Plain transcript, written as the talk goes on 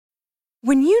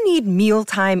When you need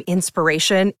mealtime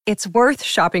inspiration, it's worth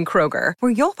shopping Kroger,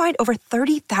 where you'll find over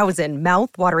 30,000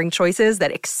 mouth-watering choices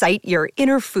that excite your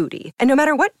inner foodie. And no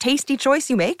matter what tasty choice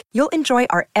you make, you'll enjoy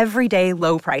our everyday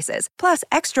low prices, plus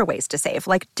extra ways to save,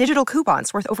 like digital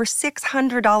coupons worth over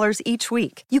 $600 each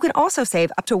week. You can also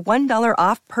save up to $1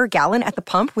 off per gallon at the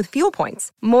pump with fuel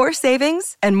points. More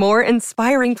savings and more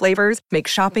inspiring flavors make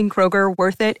shopping Kroger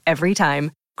worth it every time.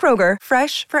 Kroger,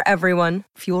 fresh for everyone.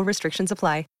 Fuel restrictions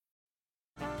apply.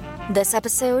 This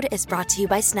episode is brought to you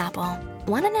by Snapple.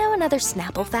 Want to know another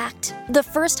Snapple fact? The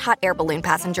first hot air balloon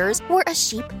passengers were a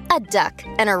sheep, a duck,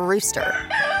 and a rooster.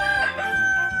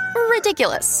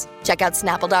 Ridiculous. Check out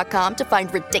Snapple.com to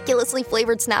find ridiculously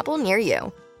flavored Snapple near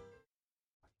you.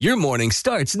 Your morning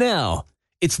starts now.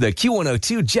 It's the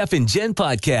Q102 Jeff and Jen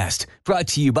podcast, brought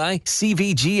to you by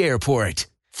CVG Airport.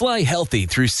 Fly healthy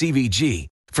through CVG.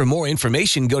 For more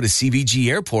information, go to CVG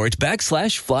Airport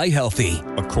 /fly healthy.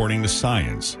 According to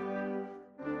science,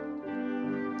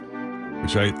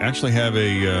 which I actually have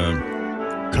a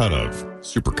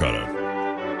super cut of.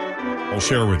 I'll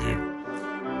share with you.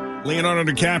 Leonardo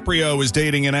DiCaprio is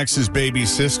dating an ex's baby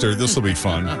sister. This will be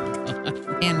fun.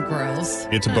 And gross.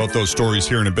 Get to both those stories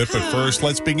here in a bit, but first,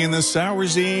 let's begin the Sour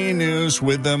Z News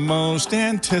with the most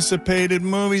anticipated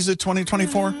movies of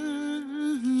 2024.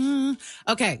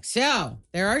 Okay, so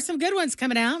there are some good ones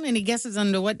coming out. Any guesses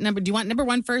on what number? Do you want number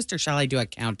one first, or shall I do a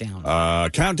countdown?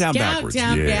 Countdown backwards.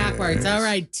 Countdown backwards. All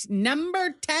right.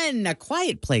 Number 10, A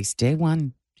Quiet Place, day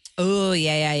one. Oh,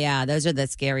 yeah. Those are the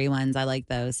scary ones. I like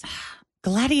those.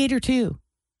 Gladiator 2.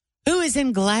 Who is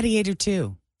in Gladiator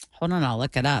 2? Hold on, I'll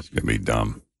look it up. It's going to be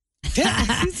dumb.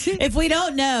 If we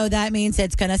don't know, that means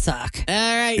it's going to suck. All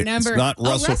right, It's not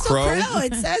Russell Crowe.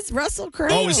 It says Russell Crowe.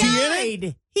 Oh, is he in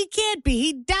it? He can't be.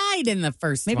 He died in the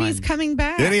first one. Maybe he's coming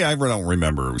back. Did he? I don't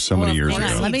remember. It was so many years Hang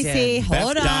ago. on, let me see.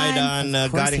 Hold Beth on. died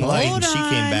on Guiding Light, and she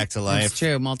came back to life. It's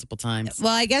true, multiple times.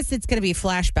 Well, I guess it's going to be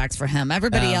flashbacks for him.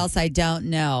 Everybody else, I don't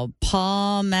know.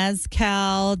 Paul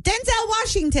Mescal, Denzel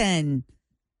Washington,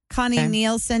 Connie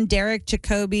Nielsen, Derek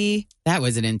Jacobi. That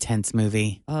was an intense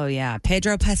movie. Oh, yeah.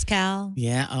 Pedro Pascal.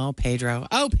 Yeah. Oh, Pedro.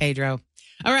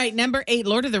 All right. Number 8,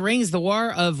 Lord of the Rings, The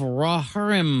War of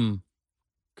Rohirrim.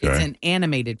 Okay. It's an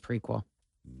animated prequel.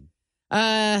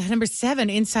 Number 7,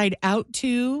 Inside Out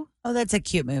 2. Oh, that's a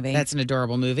cute movie. That's an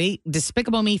adorable movie.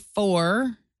 Despicable Me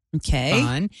 4. okay.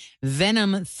 Fun.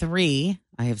 Venom 3.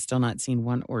 I have still not seen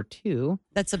 1 or 2.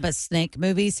 That's a snake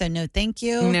movie, so no thank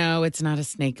you. No, it's not a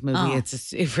snake movie. Oh. It's a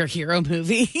superhero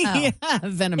movie. Oh. Yeah,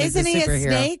 Venom Isn't is a superhero. he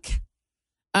a snake?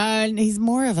 He's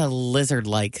more of a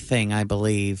lizard-like thing, I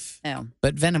believe. No.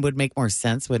 But Venom would make more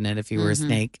sense, wouldn't it, if he were a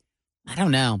snake? I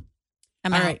don't know.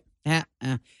 I'm All out. right.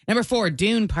 Number 4,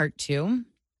 Dune Part 2.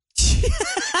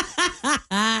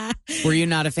 Were you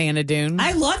not a fan of Dune?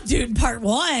 I love Dune Part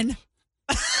 1.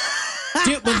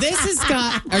 Dude, well, this has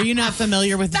got. Are you not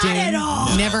familiar with Not Dune? at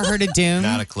all. Never heard of Dune?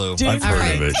 Not a clue. I've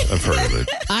heard of it.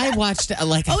 I watched I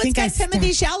think it's got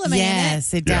Timothée Chalamet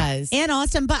Yes, in it does. And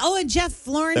Austin, and Jeff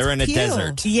Lawrence. They're in a Pugh.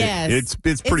 desert. Yes,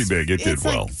 It's pretty big. It did it's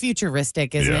well. Like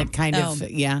futuristic, isn't Yeah. it? Kind of. Oh.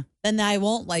 Yeah. Then I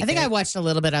won't like. I think it. I watched a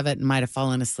little bit of it and might have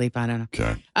fallen asleep. I don't know.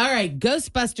 Okay. All right,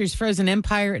 Ghostbusters: Frozen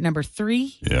Empire at number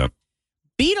 3. Yeah.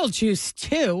 Beetlejuice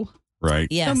 2. Right.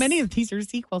 Yes. So many of these are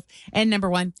sequels. And number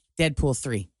 1, Deadpool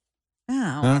 3.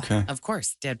 Oh. Okay. Of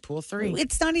course, Deadpool 3.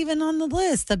 It's not even on the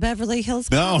list. The Beverly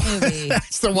Hills No, Cop movie.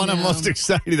 that's the one I'm No. most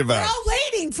excited We're about. all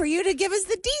waiting for you to give us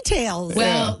the details.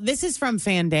 Well, this is from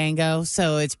Fandango,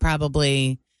 so it's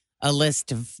probably a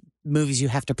list of movies you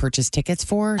have to purchase tickets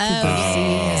for to go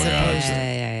see as opposed to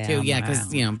because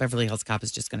Beverly Hills Cop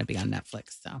is just going to be on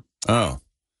Netflix. So Oh.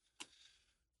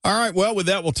 All right. Well, with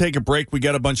that, we'll take a break. We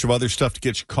got a bunch of other stuff to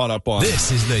get you caught up on.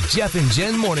 This is the Jeff and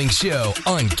Jen Morning Show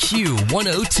on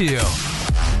Q102.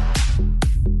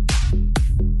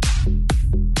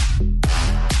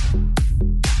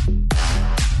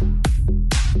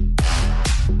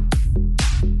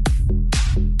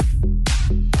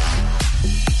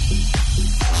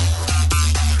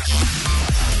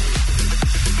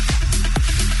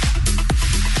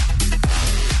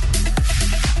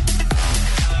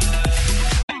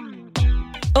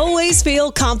 Always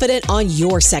feel confident on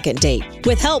your second date.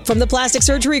 With help from the Plastic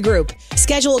Surgery Group.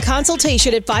 Schedule a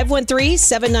consultation at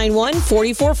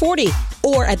 513-791-4440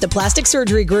 or at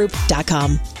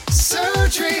theplasticsurgerygroup.com.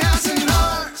 Surgery has an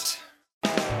art.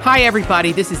 Hi,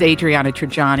 everybody. This is Adriana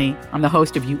Trajani. I'm the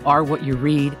host of You Are What You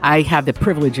Read. I have the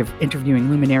privilege of interviewing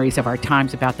luminaries of our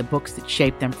times about the books that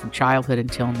shaped them from childhood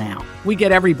until now. We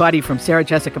get everybody from Sarah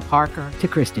Jessica Parker to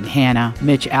Kristen Hanna,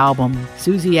 Mitch Albom,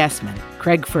 Susie Essman,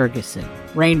 Craig Ferguson,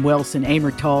 Rainn Wilson,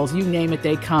 Amor Tolls, you name it,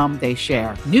 they come, they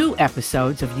share. New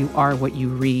episodes of You Are What You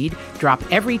Read drop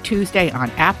every Tuesday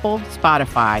on Apple,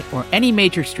 Spotify, or any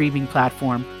major streaming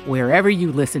platform wherever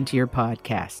you listen to your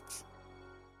podcasts.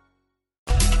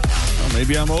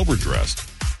 Maybe I'm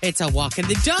overdressed. It's a walk in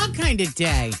the dog kind of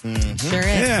day. Mm-hmm. Sure is.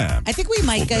 Yeah. I think we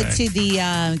might go to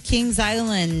the Kings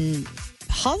Island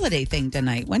holiday thing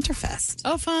tonight, Winterfest.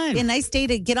 Oh, fun. Be a nice day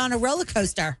to get on a roller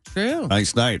coaster. True.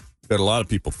 Nice night. Bet a lot of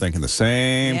people thinking the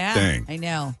same thing. I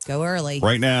know. Go early.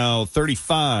 Right now,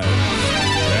 35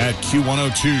 at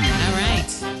Q102. All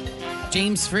right.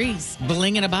 James Freeze,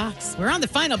 Bling in a Box. We're on the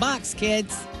final box,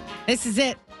 kids. This is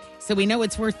it. So we know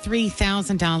it's worth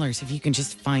 $3,000 if you can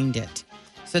just find it.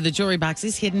 So the jewelry box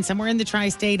is hidden somewhere in the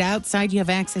tri-state. Outside, you have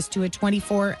access to it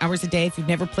 24 hours a day. If you've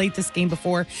never played this game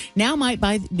before, now might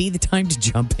be the time to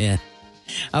jump in.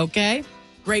 Okay?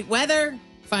 Great weather.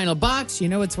 Final box. You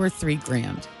know it's worth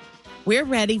 $3,000. We're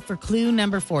ready for clue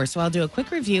number 4. So I'll do a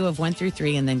quick review of 1 through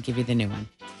 3 and then give you the new one.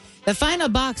 The final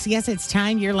box. Yes, it's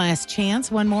time. Your last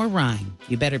chance. One more rhyme.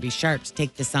 You better be sharp to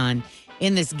take this on.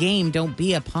 In this game, don't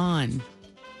be a pawn.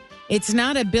 It's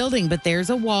not a building, but there's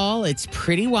a wall. It's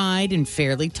pretty wide and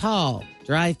fairly tall.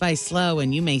 Drive by slow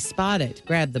and you may spot it.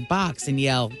 Grab the box and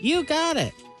yell, "You got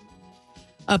it."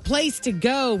 A place to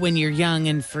go when you're young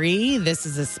and free. This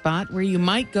is a spot where you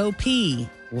might go pee.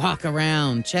 Walk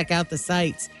around, check out the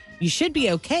sights. You should be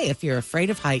okay if you're afraid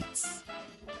of heights.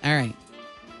 All right,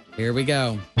 here we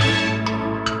go.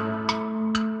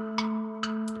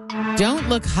 Don't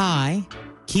look high.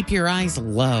 Keep your eyes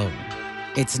low.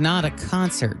 It's not a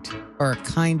concert or a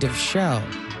kind of show,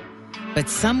 but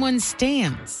someone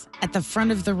stands at the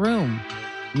front of the room.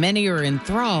 Many are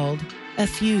enthralled, a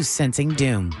few sensing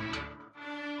doom.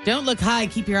 Don't look high,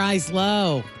 keep your eyes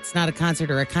low. It's not a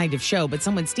concert or a kind of show, but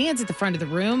someone stands at the front of the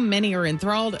room. Many are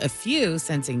enthralled, a few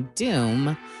sensing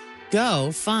doom.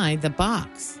 Go find the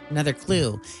box. Another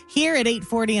clue here at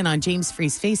 8:40 and on James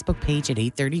Free's Facebook page at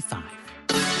 8:35.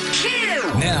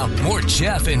 Now, more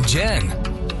Jeff and Jen.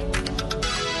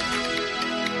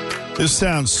 This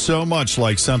sounds so much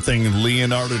like something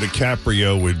Leonardo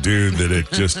DiCaprio would do that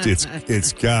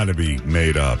it's got to be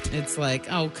made up. It's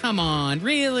like, oh, come on,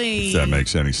 really? If that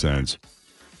makes any sense.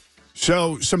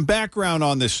 So, some background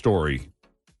on this story,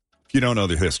 if you don't know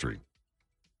the history.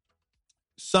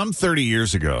 Some 30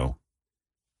 years ago,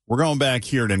 we're going back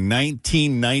here to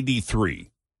 1993.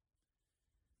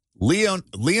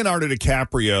 Leonardo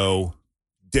DiCaprio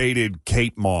dated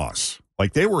Kate Moss.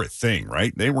 Like, they were a thing,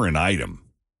 right? They were an item.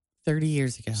 30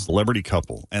 years ago. Celebrity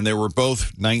couple. And they were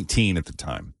both 19 at the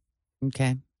time.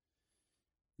 Okay.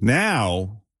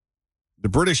 Now, the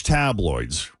British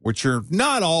tabloids, which are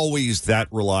not always that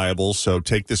reliable, so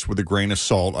take this with a grain of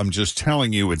salt. I'm just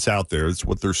telling you it's out there. It's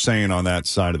what they're saying on that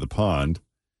side of the pond.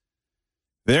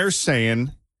 They're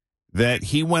saying that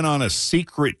he went on a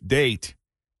secret date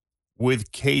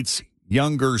with Kate's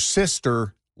younger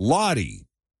sister, Lottie.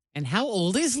 And how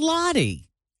old is Lottie?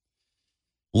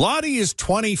 Lottie is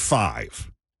 25.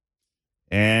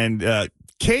 And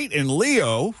Kate and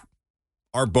Leo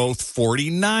are both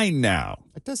 49 now.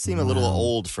 It does seem a little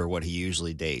old for what he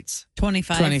usually dates.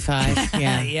 25. 25,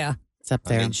 yeah. Yeah. It's up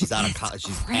there. I mean, she's out of college.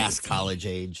 She's past college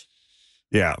age.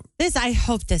 Yeah. I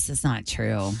hope this is not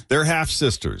true. They're half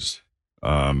sisters.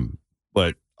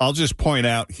 But I'll just point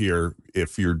out here,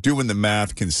 if you're doing the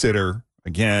math, consider,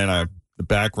 again, the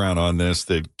background on this,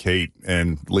 that Kate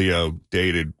and Leo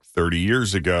dated 30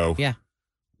 years ago. Yeah.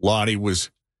 Lottie was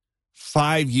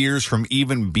 5 years from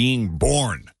even being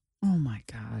born. Oh, my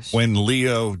gosh. When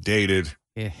Leo dated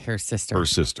her sister.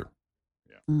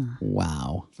 Yeah.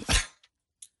 Wow.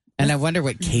 And I wonder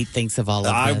what Kate thinks of all of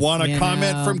this. I want a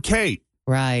comment from Kate.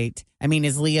 Right. I mean,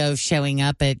 is Leo showing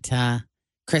up at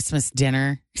Christmas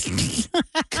dinner?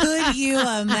 Could you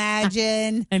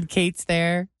imagine? And Kate's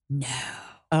there? No.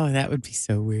 Oh, that would be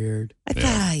so weird.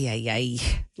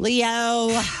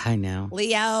 Leo. I know.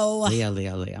 Leo.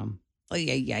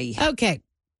 Okay.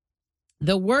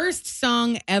 The worst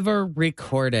song ever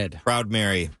recorded. Proud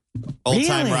Mary. Old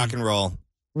time Really? rock and roll.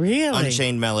 Really?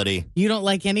 Unchained Melody. You don't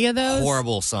like any of those?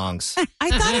 Horrible songs. I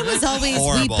thought it was always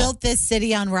Horrible. we built this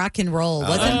city on rock and roll.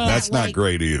 Wasn't that That's not like,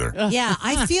 great either. Yeah,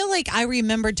 I feel like I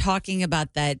remember talking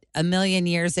about that a million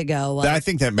years ago. I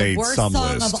think that made the worst some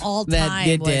song list. of all That time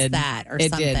it was did. that or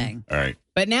It did. something. All right.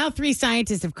 But now 3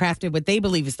 scientists have crafted what they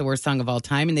believe is the worst song of all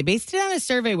time, and they based it on a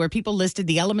survey where people listed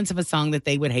the elements of a song that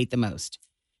they would hate the most.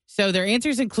 So their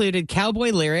answers included cowboy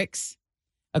lyrics,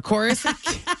 a chorus of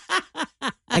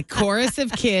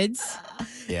kids,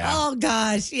 Oh,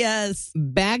 gosh, yes.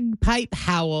 bagpipe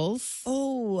howls,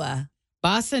 Oh,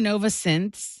 bossa nova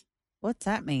synths, what's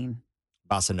that mean?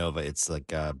 Bossa Nova, it's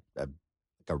like a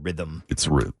rhythm. It's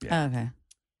real. Okay.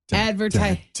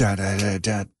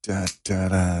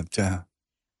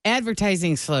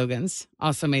 Advertising slogans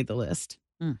also made the list.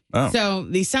 Oh. So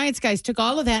the science guys took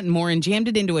all of that and more and jammed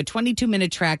it into a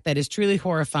 22-minute track that is truly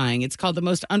horrifying. It's called The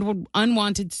Most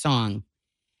Unwanted Song.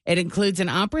 It includes an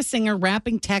opera singer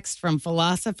rapping text from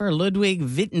philosopher Ludwig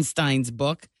Wittgenstein's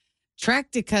book,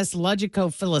 Tractatus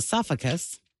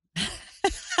Logico-Philosophicus.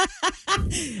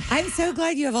 I'm so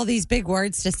glad you have all these big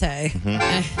words to say.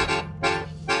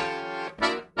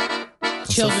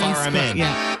 So far, I'm in.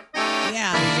 Yeah.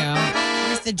 Yeah. There you go.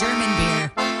 Where's the German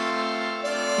beer?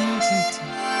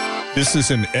 This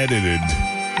is an edited,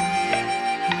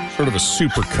 sort of a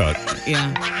supercut.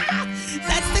 Yeah.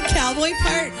 That's the cowboy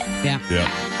part? Yeah. Yeah.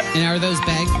 And are those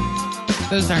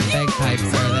those aren't bagpipes,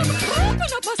 are they?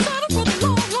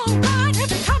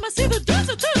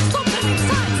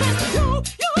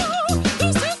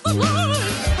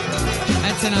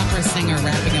 That's an opera singer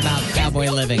rapping about cowboy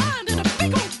living.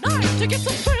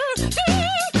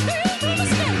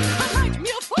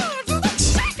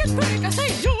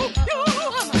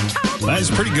 That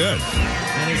is pretty good.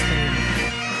 That is pretty.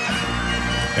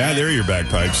 Yeah, there are your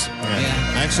bagpipes.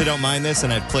 Yeah. I actually don't mind this,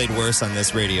 and I've played worse on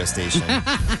this radio station.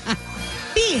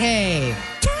 Behave.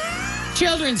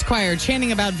 Children's choir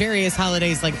chanting about various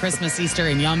holidays like Christmas, Easter,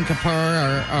 and Yom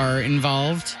Kippur are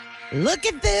involved. Look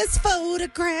at this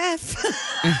photograph.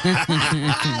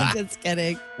 Just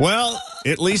kidding. Well,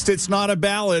 at least it's not a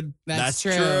ballad. That's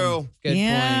true. true. Good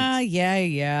Yeah.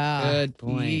 point. Good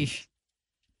point.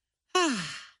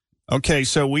 Okay,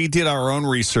 so we did our own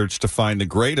research to find the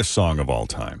greatest song of all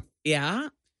time. Yeah.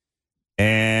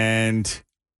 And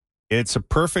it's a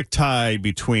perfect tie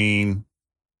between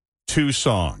two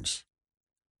songs.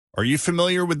 Are you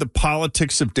familiar with The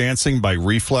Politics of Dancing by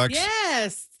Reflex?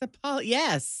 Yes.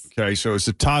 Yes. Okay, so it's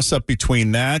a toss-up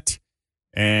between that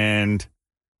and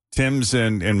Tim's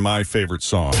and my favorite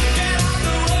song.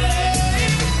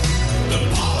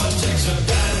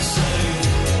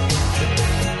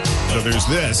 So there's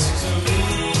this.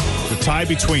 The tie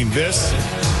between this.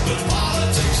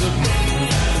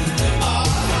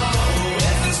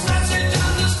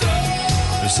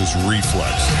 This is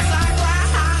Reflex.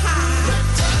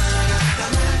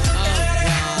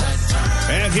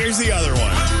 And here's the other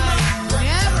one.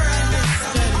 Never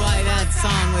understood why that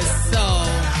song was so.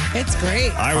 It's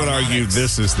great. I would argue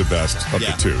this is the best of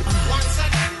the two.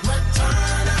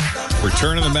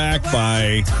 Return of the Mac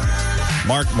by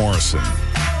Mark Morrison.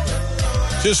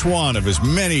 Just one of his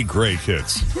many great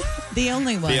hits. The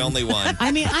only one. The only one.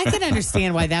 I mean, I can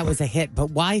understand why that was a hit, but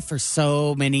why for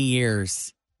so many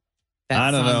years? That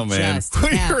I don't song know, man. just We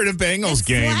kept- were at a Bengals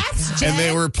game, slaps, and they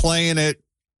Jen. were playing it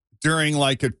during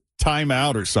like a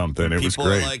timeout or something. It was People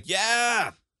great. are like,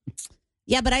 yeah.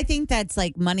 Yeah, but I think that's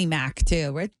like Money Mac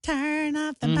too. Return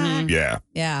of the Mac. Yeah,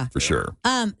 Yeah. for sure.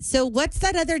 So what's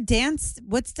that other dance?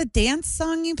 What's the dance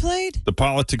song you played? The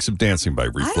Politics of Dancing by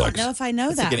Reflex. I don't know if I know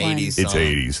It's that like an one. 80s It's song.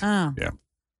 80s. Oh. Yeah.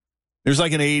 There's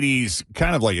like an 80s,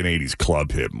 kind of like an 80s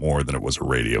club hit more than it was a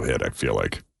radio hit, I feel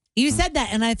like. You said that,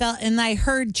 and I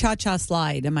heard Cha Cha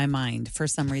Slide in my mind for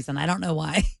some reason. I don't know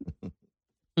why.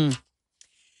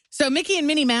 So Mickey and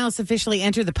Minnie Mouse officially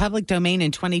entered the public domain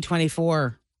in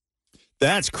 2024.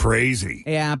 That's crazy.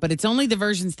 Yeah, but it's only the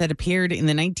versions that appeared in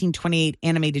the 1928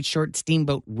 animated short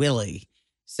Steamboat Willie.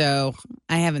 So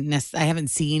I haven't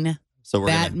seen So we're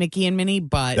that gonna, Mickey and Minnie,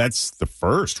 but That's the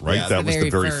first, right? Yeah, that the was the very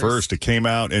very first. first. It came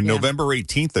out, and Yeah. November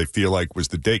 18th, I feel like, was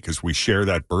the date because we share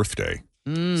that birthday.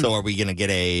 So are we going to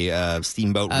get a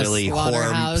Steamboat A Willie horror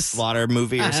slaughterhouse? slaughter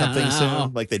movie I or don't something know.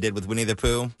 soon, like they did with Winnie the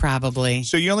Pooh? probably,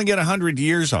 So you only get 100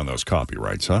 years on those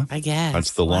copyrights, huh? I guess.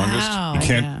 That's the longest. Wow. You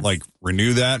can't Yes. like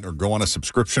renew that or go on a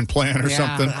subscription plan or Yeah,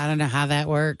 something. I don't know how that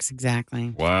works exactly.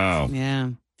 Wow.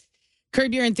 Yeah.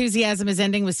 Curb Your Enthusiasm is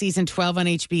ending with season 12 on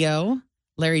HBO.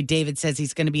 Larry David says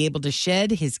he's going to be able to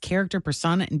shed his character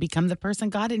persona and become the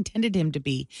person God intended him to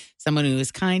be, someone who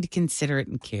is kind, considerate,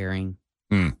 and caring.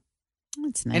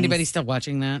 That's nice. Anybody still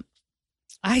watching that?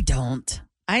 I don't.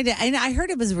 I heard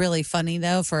it was really funny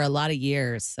though for a lot of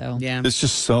years. So Yeah. There's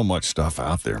just so much stuff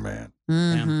out there, man.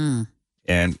 Mhm.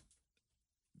 And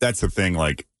that's the thing.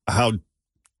 Like, how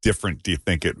different do you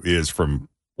think it is from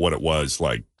what it was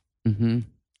like Mm-hmm.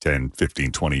 10,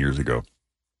 15, 20 years ago?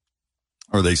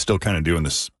 Or are they still kind of doing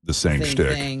the same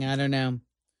shtick? thing. I don't know.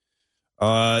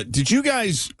 Did you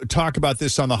guys talk about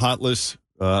this on the hot list?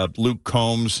 Luke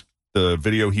Combs the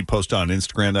video he posted on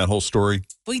Instagram, that whole story?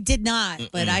 We did not,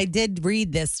 but I did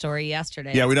read this story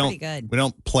yesterday. Yeah, It's we don't. Pretty good. We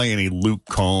don't play any Luke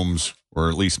Combs, or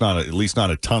at least not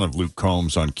a ton of Luke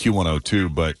Combs on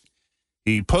Q102. But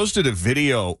he posted a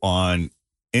video on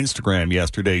Instagram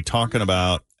yesterday talking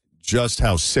about just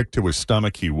how sick to his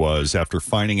stomach he was after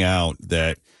finding out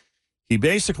that he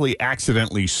basically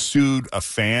accidentally sued a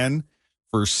fan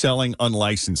for selling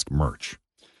unlicensed merch.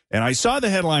 And I saw the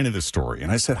headline of the story,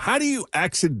 and I said, how do you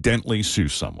accidentally sue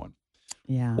someone?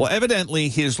 Yeah. Well, evidently,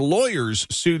 his lawyers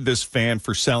sued this fan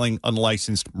for selling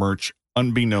unlicensed merch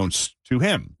unbeknownst to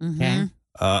him. Okay.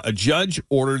 A judge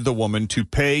ordered the woman to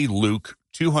pay Luke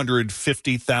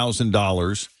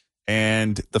 $250,000,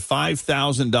 and the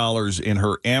 $5,000 in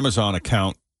her Amazon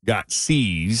account got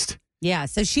seized. Yeah.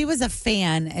 So she was a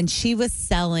fan, and she was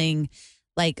selling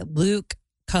like Luke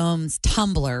Combs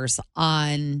tumblers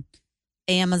on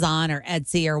Amazon or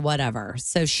Etsy or whatever.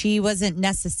 So she wasn't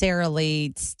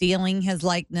necessarily stealing his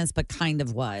likeness, but kind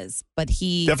of was. But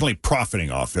he Definitely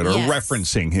profiting off it or Yes.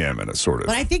 referencing him in a sort of.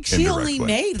 But I think she indirect only way.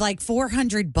 made like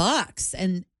 $400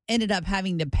 and ended up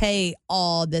having to pay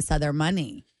all this other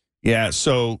money. Yeah.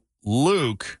 So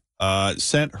Luke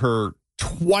sent her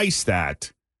twice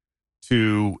that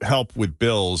to help with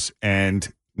bills,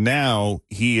 and now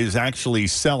he is actually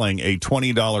selling a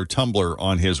 $20 tumbler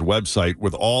on his website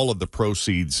with all of the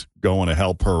proceeds going to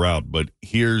help her out. But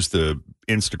here's the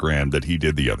Instagram that he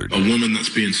did the other day. A woman that's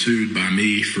being sued by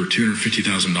me for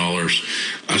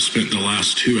 $250,000. I spent the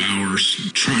last 2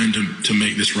 hours trying to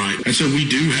make this right. And so we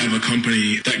do have a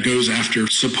company that goes after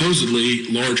supposedly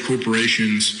large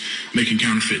corporations making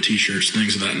counterfeit t-shirts,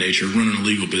 things of that nature, running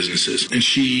illegal businesses. And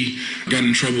she got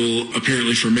in trouble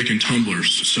apparently for making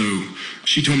tumblers. So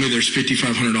she told me there's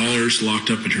 $5,500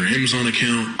 locked up in her Amazon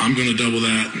account. I'm going to double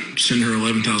that, send her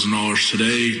 $11,000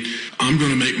 today. I'm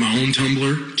going to make my own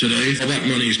tumbler today. All that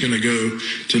money is going to go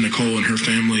to Nicole and her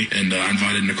family. And I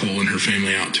invited Nicole and her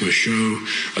family out to a show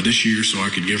this year so I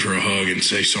could give her a hug and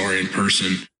say sorry in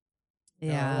person.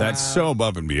 Yeah. That's so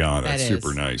above and beyond. That's That super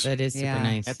is. nice. That is super Yeah.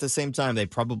 nice. At the same time, they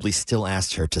probably still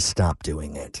asked her to stop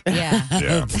doing it. Yeah. Yeah. You're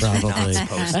not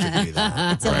supposed to do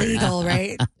that. It's illegal,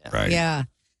 right? Right. Yeah.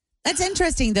 That's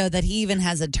interesting, though, that he even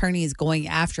has attorneys going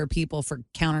after people for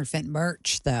counterfeit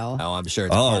merch, though. Oh, I'm sure.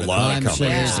 It's Oh, part a of lot the- of I'm companies sure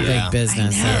there's do. Yeah. big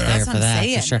business I know, out that's there what for I'm that,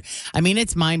 saying. for sure. I mean,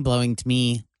 it's mind blowing to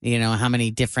me, how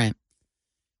many different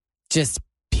just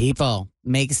people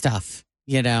make stuff,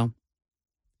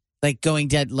 like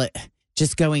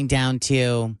just going down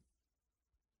to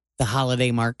the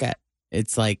holiday market.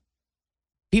 It's like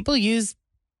people use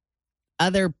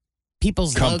other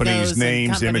people's Companies' logos and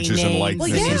names, company images, and names.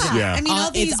 likenesses. Well, yeah. Yeah. I mean,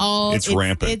 all these, It's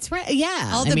rampant.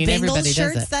 all the I mean, Bengals everybody does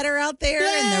shirts it. that are out there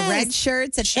and the red Yes.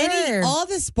 shirts and Sure. all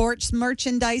the sports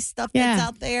merchandise stuff Yeah. that's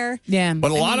out there. Yeah.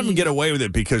 But a lot of them get away with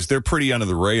it because they're pretty under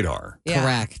the radar. Yeah.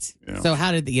 Correct. Yeah. So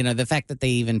how did the fact that they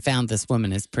even found this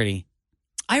woman is pretty.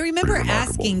 I remember Pretty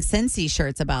remarkable. asking Cincy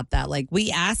shirts about that. Like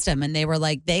we asked them and they were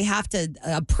like, they have to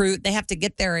approve, they have to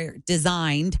get their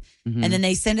designed Mhm. and then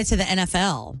they send it to the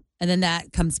NFL and then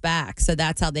that comes back. So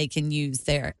that's how they can use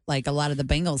their, like a lot of the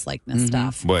Bengals likeness Mhm.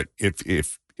 stuff. But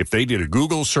if they did a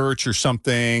Google search or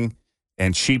something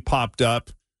and she popped up,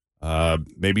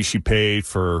 maybe she paid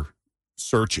for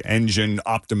search engine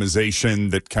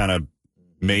optimization that kind of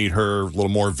made her a little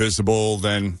more visible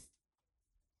than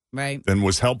Right.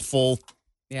 was helpful.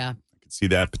 Yeah. I could see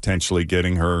that potentially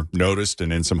getting her noticed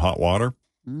and in some hot water.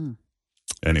 Mm.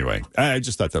 Anyway, I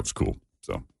just thought that was cool.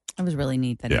 So, It was really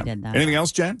neat that yeah. he did that. Anything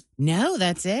else, Jen? No,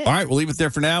 that's it. All right, we'll leave it there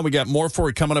for now. We got more for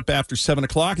you coming up after 7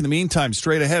 o'clock. In the meantime,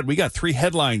 straight ahead, we got 3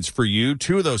 headlines for you.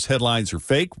 2 of those headlines are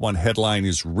fake. 1 headline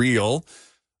is real.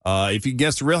 If you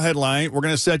guess the real headline, we're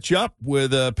going to set you up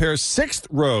with a pair of 6th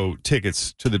row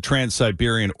tickets to the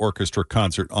Trans-Siberian Orchestra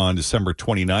concert on December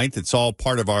 29th. It's all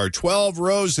part of our 12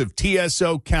 rows of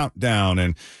TSO countdown.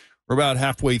 And we're about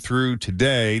halfway through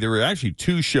today. There were actually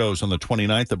 2 shows on the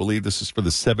 29th. I believe this is for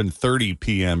the 7:30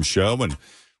 p.m. show. And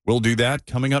we'll do that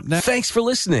coming up next. Thanks for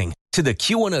listening to the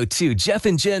Q102 Jeff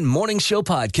and Jen Morning Show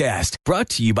podcast, brought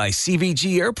to you by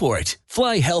CVG Airport.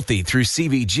 Fly healthy through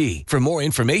CVG. For more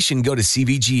information, go to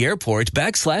CVG Airport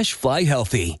 /fly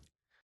healthy.